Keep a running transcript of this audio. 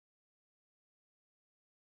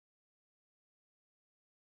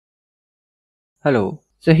Hello.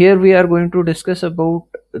 So here we are going to discuss about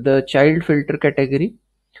the child filter category.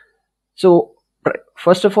 So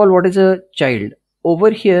first of all, what is a child? Over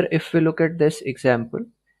here, if we look at this example,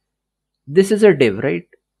 this is a div, right?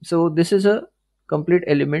 So this is a complete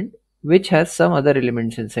element which has some other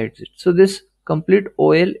elements inside it. So this complete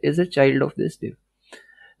OL is a child of this div.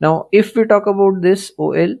 Now, if we talk about this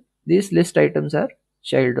OL, these list items are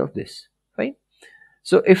child of this. Fine.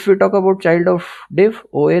 So if we talk about child of div,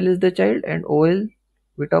 OL is the child, and OL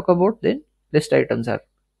we talk about, then list items are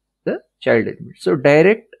the child elements. So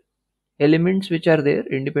direct elements which are there,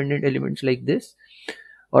 independent elements like this,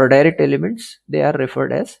 or direct elements, they are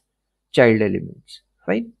referred as child elements.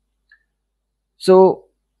 Fine. So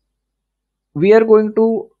we are going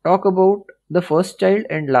to talk about the first child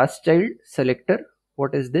and last child selector.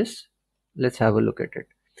 What is this? Let's have a look at it.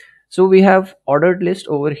 So we have ordered list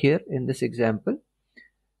over here in this example.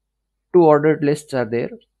 Two ordered lists are there,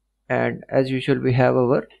 and as usual we have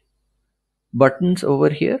our buttons over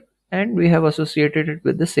here, and we have associated it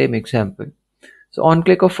with the same example. So on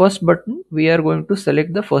click of first button, we are going to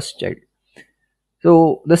select the first child.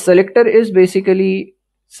 So the selector is basically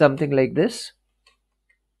something like this: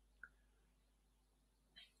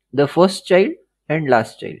 the first child and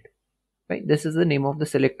last child. Right? This is the name of the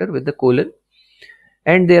selector with the colon,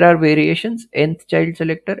 and there are variations: nth child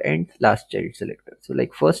selector and last child selector. So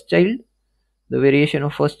like first child, the variation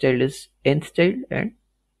of first child is nth child, and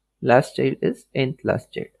last child is nth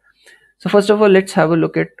last child. So first of all, let's have a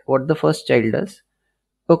look at what the first child does.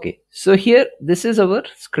 Okay, so here this is our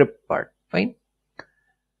script part. Fine.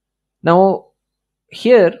 Now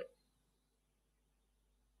here,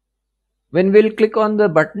 when we'll click on the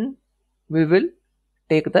button, we will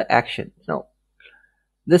take the action. Now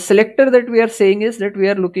the selector that we are saying is that we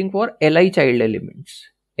are looking for li child elements,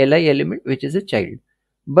 li element which is a child,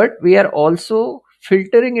 but we are also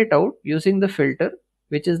filtering it out using the filter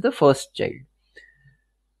which is the first child.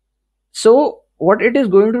 So what it is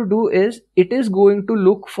going to do is it is going to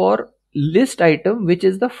look for list item which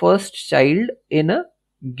is the first child in a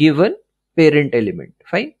given parent element.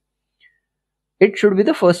 Fine. It should be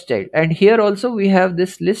the first child, and here also we have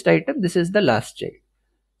this list item, this is the last child.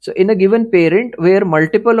 So in a given parent where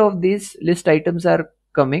multiple of these list items are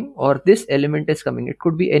coming, or this element is coming, it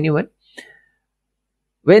could be anyone.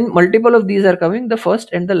 When multiple of these are coming, the first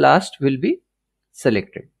and the last will be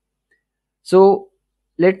selected. So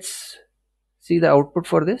let's see the output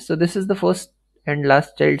for this. So this is the first and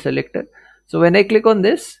last child selector. So when I click on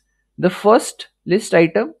this, the first list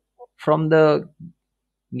item from the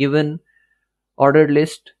given ordered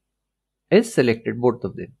list is selected, both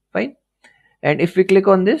of them. Fine. And if we click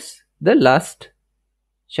on this, the last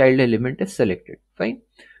child element is selected. Fine.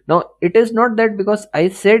 Now it is not that because I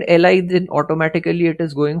said li, then automatically it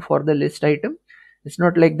is going for the list item. It's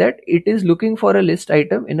not like that. It is looking for a list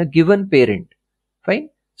item in a given parent.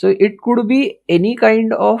 Fine. So it could be any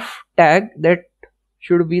kind of tag that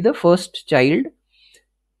should be the first child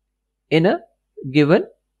in a given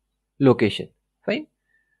location. Fine.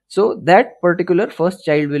 So that particular first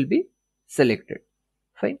child will be selected.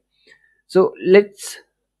 Fine. So let's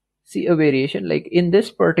see a variation. Like in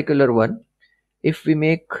this particular one, if we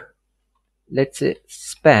make, let's say,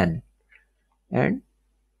 span, and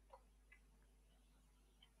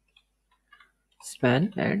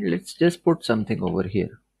let's just put something over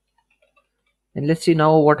here, and let's see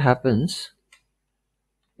now what happens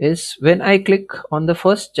is when I click on the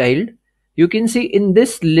first child, you can see in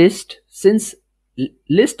this list, since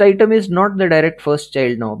list item is not the direct first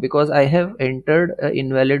child now, because I have entered a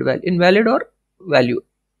invalid or value.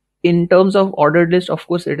 In terms of ordered list, of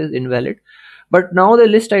course it is invalid, but now the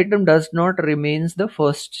list item does not remains the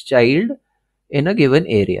first child in a given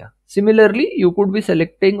area. Similarly, you could be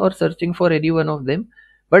selecting or searching for any one of them,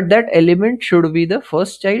 but that element should be the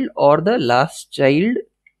first child or the last child.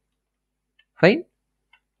 Fine.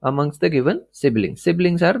 Amongst the given siblings.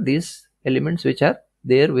 Siblings are these elements which are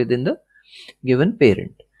there within the given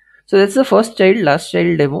parent. So that's the first child, last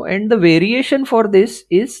child demo, and the variation for this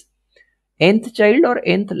is nth child or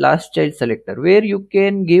nth last child selector, where you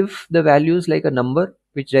can give the values like a number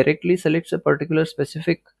which directly selects a particular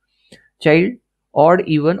specific child, odd,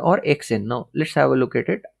 even, or xn. Now let's have a look at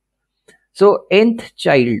it. So nth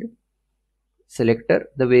child selector,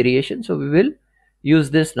 the variation, so we will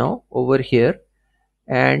use this now over here,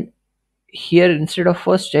 and here instead of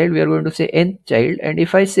first child we are going to say nth child, and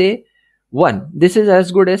if I say 1, this is as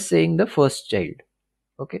good as saying the first child.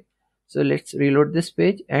 Okay, so let's reload this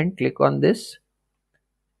page and click on this.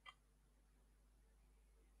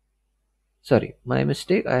 Sorry, my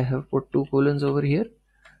mistake, I have put 2 colons over here.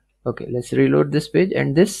 Okay, let's reload this page,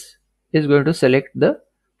 and this is going to select the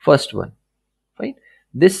first one. Fine.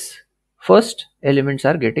 This first elements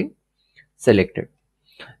are getting selected.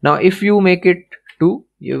 Now if you make it 2,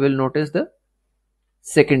 you will notice the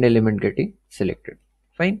second element getting selected.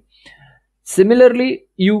 Fine. Similarly,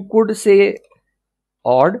 you could say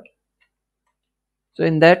odd. So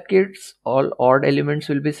in that case, all odd elements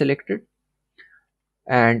will be selected.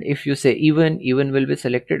 And if you say even, even will be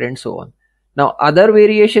selected, and so on. Now other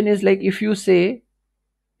variation is like if you say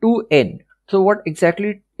 2n. So what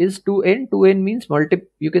exactly is 2n? 2n means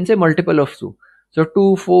you can say multiple of 2. So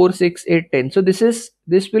 2, 4, 6, 8, 10. So this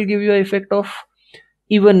will give you an effect of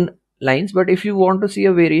even lines. But if you want to see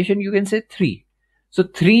a variation, you can say 3. So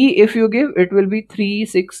 3 if you give, it will be 3,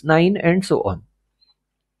 6, 9 and so on.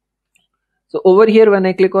 So over here when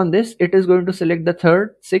I click on this, it is going to select the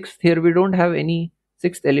third, sixth. Here we don't have any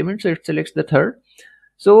sixth element, so it selects the third.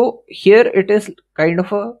 So here it is kind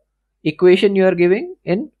of a equation you are giving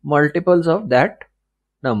in multiples of that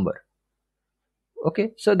number.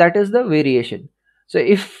 Okay, so that is the variation. So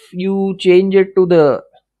if you change it to the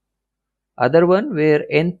other one where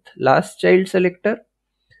nth last child selector,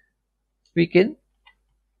 we can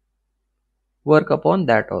work upon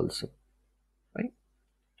that also. Right?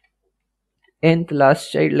 Nth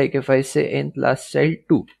last child, like if I say nth last child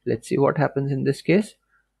 2, let's see what happens in this case.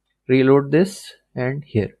 Reload this and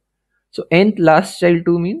here. So nth last child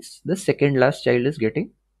 2 means the second last child is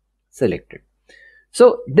getting selected.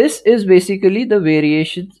 So this is basically the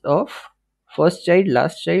variations of first child,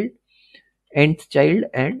 last child, nth child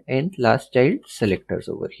and nth last child selectors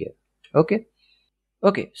over here. Okay.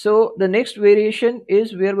 Okay, so the next variation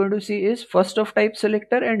is we are going to see is first of type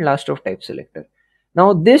selector and last of type selector.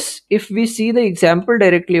 Now this, if we see the example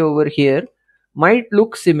directly over here, might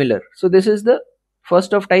look similar. So this is the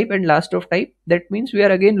first of type and last of type. That means we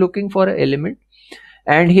are again looking for an element.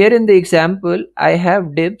 And here in the example, I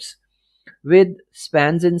have divs with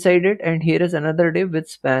spans inside it, and here is another div with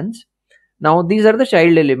spans. Now these are the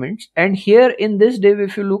child elements, and here in this div,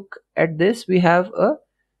 if you look at this, we have a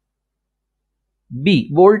B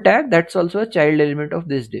bold tag, that's also a child element of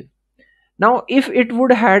this div. Now if it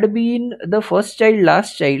would had been the first child,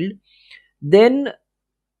 last child, then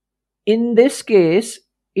in this case,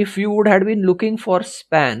 if you would have been looking for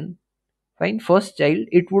span, fine, first child,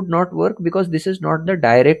 it would not work because this is not the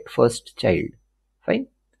direct first child. Fine.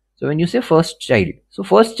 So when you say first child, so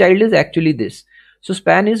first child is actually this. So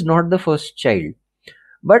span is not the first child.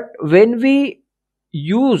 But when we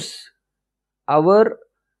use our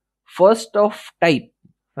first of type,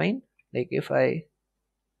 fine, like if I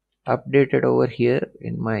update it over here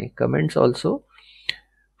in my comments also,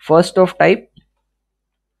 first of type,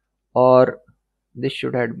 or this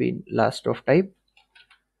should have been last of type,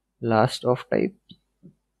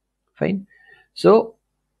 fine. So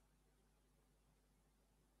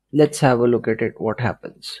let's have a look at it, what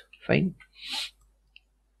happens. Fine.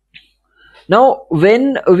 Now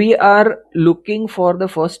when we are looking for the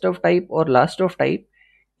first of type or last of type,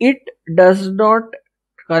 it does not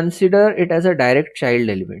consider it as a direct child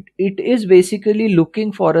element. It is basically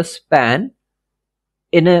looking for a span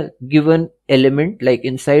in a given element. Like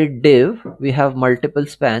inside div we have multiple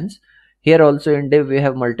spans, here also in div we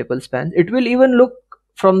have multiple spans. It will even look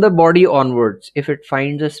from the body onwards. If it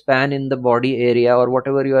finds a span in the body area or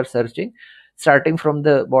whatever you are searching, starting from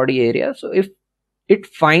the body area, so if it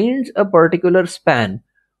finds a particular span,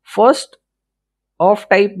 first of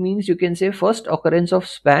type means you can say first occurrence of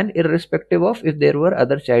span irrespective of if there were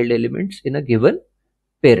other child elements in a given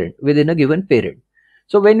parent, within a given parent.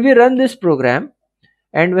 So when we run this program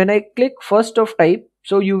and when I click first of type,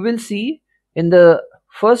 so you will see in the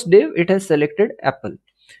first div it has selected apple.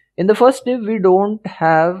 In the first div we don't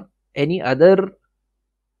have any other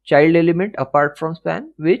child element apart from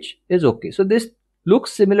span, which is okay. So this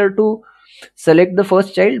looks similar to select the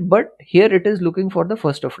first child, but here it is looking for the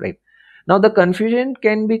first of type. Now the confusion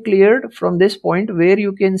can be cleared from this point where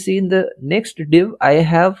you can see in the next div I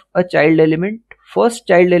have a child element. First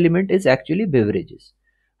child element is actually beverages,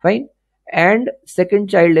 fine, and second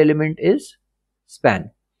child element is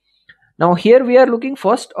span. Now here we are looking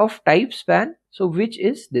first of type span, so which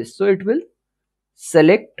is this, so it will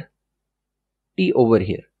select T over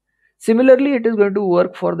here. Similarly, it is going to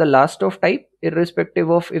work for the last of type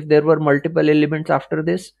irrespective of if there were multiple elements after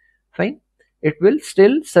this, fine, it will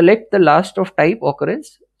still select the last of type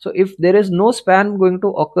occurrence. So if there is no span going to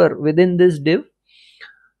occur within this div,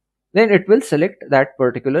 then it will select that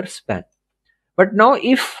particular span. But now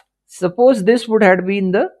if suppose this would have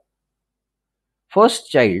been the first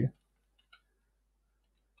child,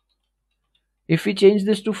 if we change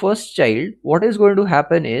this to first child, what is going to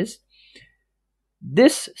happen is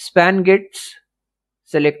this span gets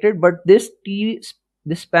selected, but this T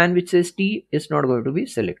this span which says T is not going to be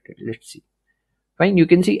selected. Let's see. Fine, you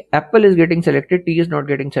can see apple is getting selected, T is not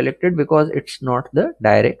getting selected because it's not the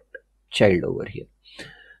direct child over here.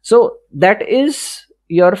 So that is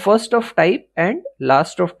your first of type and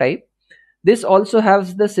last of type. This also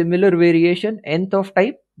has the similar variation, nth of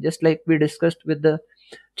type, just like we discussed with the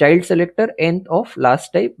child selector, nth of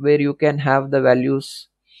last type, where you can have the values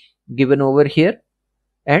given over here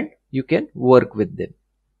and you can work with them.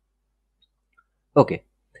 Okay,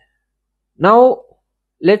 now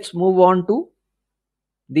let's move on to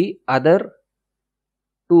the other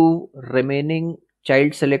two remaining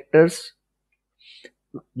child selectors.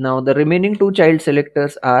 Now the remaining two child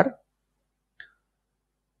selectors are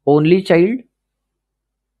only child,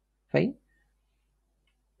 fine,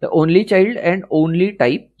 the only child and only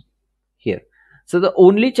type here. So the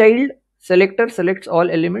only child selector selects all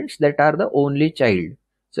elements that are the only child.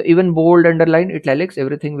 So even bold, underline, italics,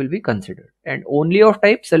 everything will be considered. And only of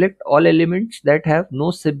type select all elements that have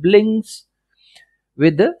no siblings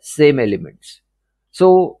with the same elements.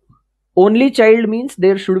 So only child means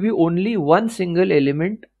there should be only one single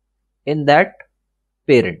element in that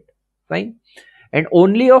parent, fine. And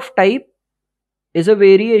only of type is a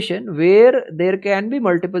variation where there can be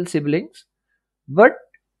multiple siblings, but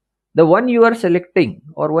the one you are selecting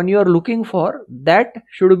or one you are looking for, that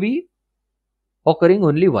should be occurring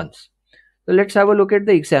only once. So let's have a look at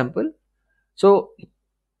the example. So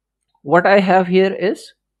what I have here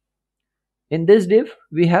is, in this div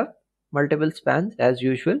we have multiple spans as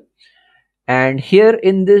usual, and here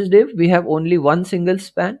in this div we have only one single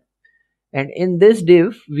span, and in this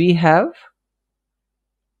div we have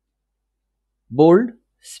bold,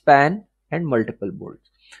 span and multiple bolds.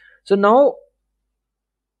 So now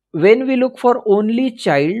when we look for only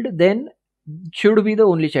child, then should be the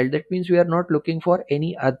only child. That means we are not looking for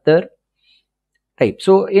any other type.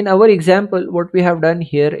 So in our example, what we have done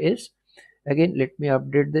here is, again let me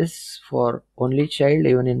update this for only child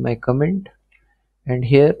even in my comment, and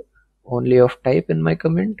here only of type in my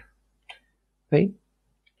comment, right?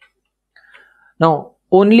 Now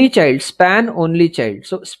only child, span only child.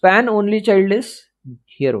 So span only child is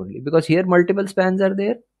here only, because here multiple spans are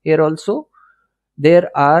there, here also there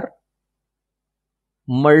are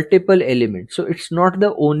multiple elements, so it's not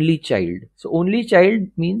the only child. So only child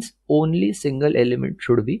means only single element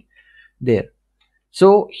should be there.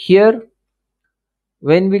 So here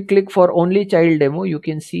when we click for only child demo, you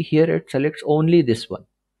can see here it selects only this one,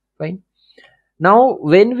 fine. Now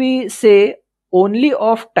when we say only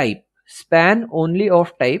of type, span only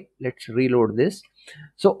of type, let's reload this.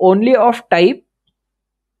 So only of type,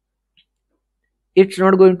 it's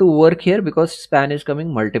not going to work here because span is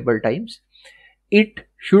coming multiple times. It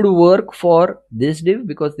should work for this div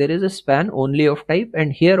because there is a span only of type,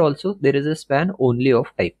 and here also there is a span only of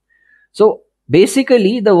type. So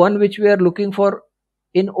basically the one which we are looking for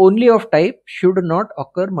in only of type should not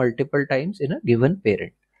occur multiple times in a given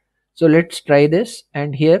parent. So let's try this,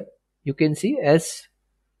 and here you can see as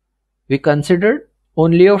we considered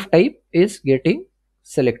only of type is getting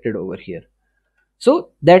selected over here. So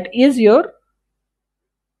that is your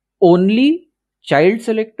only child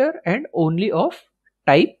selector and only of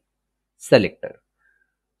type selector.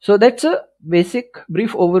 So that's a basic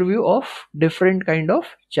brief overview of different kind of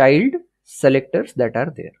child selectors that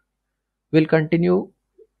are there. We'll continue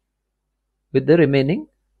with the remaining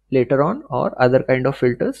later on, or other kind of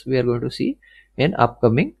filters we are going to see in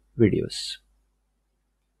upcoming videos.